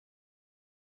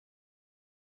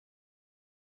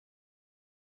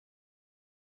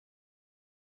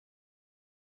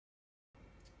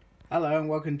Hello and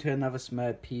welcome to another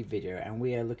Smurd P video, and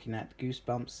we are looking at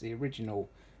Goosebumps, the original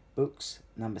books,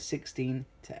 number 16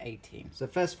 to 18. So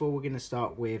first of all, we're going to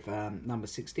start with number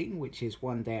 16, which is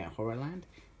One Day at Horrorland,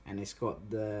 and it's got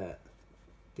the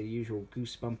usual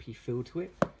goosebumpy feel to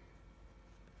it,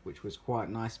 which was quite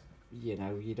nice. You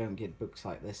know, you don't get books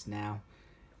like this now.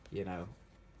 You know,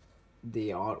 the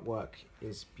artwork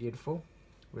is beautiful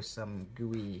with some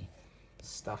gooey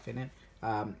stuff in it.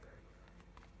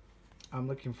 I'm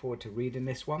looking forward to reading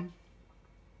this one.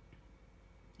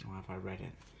 Or have I read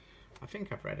it? I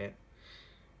think I've read it.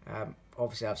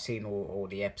 Obviously I've seen all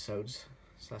the episodes,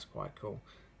 so that's quite cool.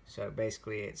 So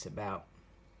basically it's about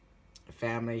a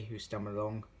family who stumble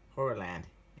along Horrorland,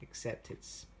 except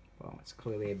it's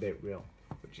clearly a bit real,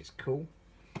 which is cool.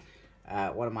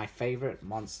 One of my favorite,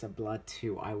 Monster Blood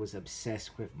 2. I was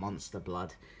obsessed with Monster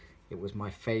Blood. It was my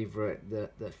favorite.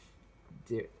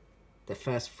 The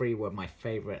first three were my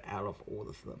favorite out of all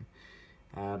of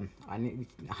them.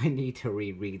 I need to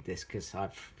reread this because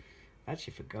I've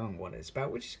actually forgotten what it's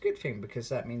about, which is a good thing because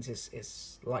that means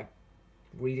it's like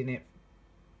reading it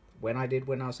when I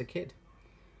was a kid,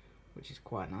 which is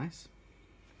quite nice.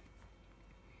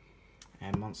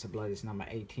 And Monster Blood is number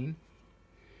 18.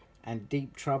 And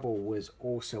Deep Trouble was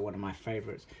also one of my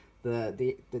favorites.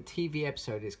 The TV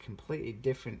episode is completely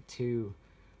different to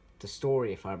the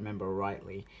story, if I remember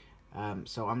rightly.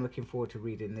 So I'm looking forward to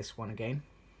reading this one again.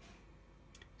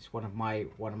 It's one of my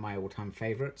all-time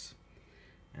favorites,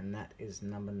 and that is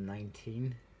number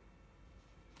 19.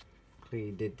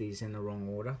 Clearly did these in the wrong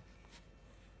order.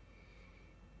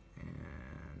 And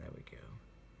there we go.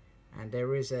 And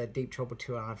there is a Deep Trouble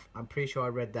 2. I'm pretty sure I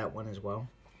read that one as well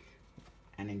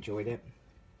and enjoyed it.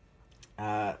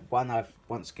 One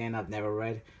once again I've never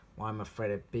read. Why I'm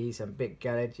Afraid of Bees. I'm a bit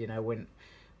gutted. You know, when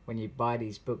you buy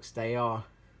these books, they are,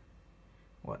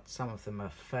 what, some of them are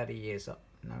 30 years up,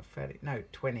 no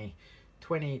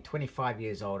 25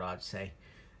 years old, I'd say.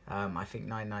 I think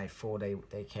 1994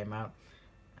 they came out.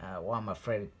 Why I'm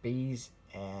Afraid of Bees,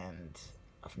 and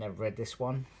I've never read this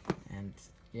one, and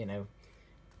you know,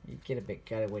 you get a bit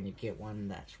gutted when you get one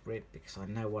that's ripped, because I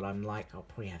know what I'm like. I'll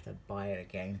probably have to buy it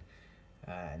again.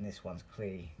 And this one's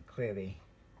clearly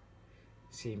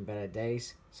seen better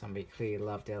days. Somebody clearly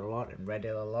loved it a lot and read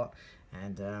it a lot,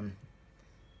 and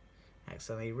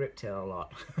accidentally ripped it a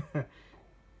lot. God,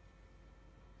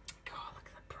 look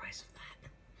at the price of that.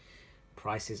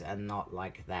 Prices are not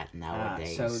like that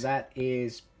nowadays. So that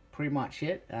is pretty much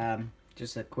it.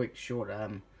 Just a quick short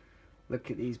look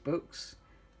at these books,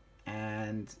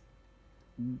 and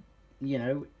you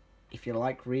know, if you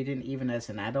like reading even as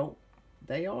an adult,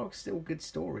 they are still good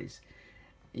stories.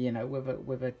 You know, with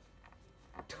a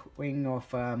twing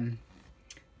of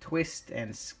twist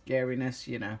and scariness.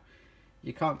 You know,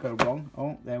 you can't go wrong.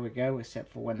 Oh, there we go,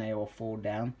 except for when they all fall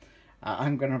down.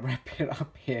 I'm going to wrap it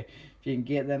up here. If you can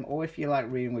get them, or if you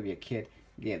like reading with your kid,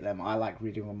 get them. I like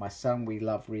reading with my son. We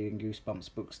love reading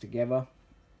Goosebumps books together.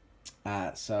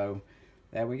 So,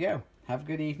 there we go. Have a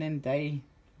good evening, day,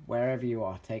 wherever you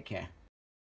are. Take care.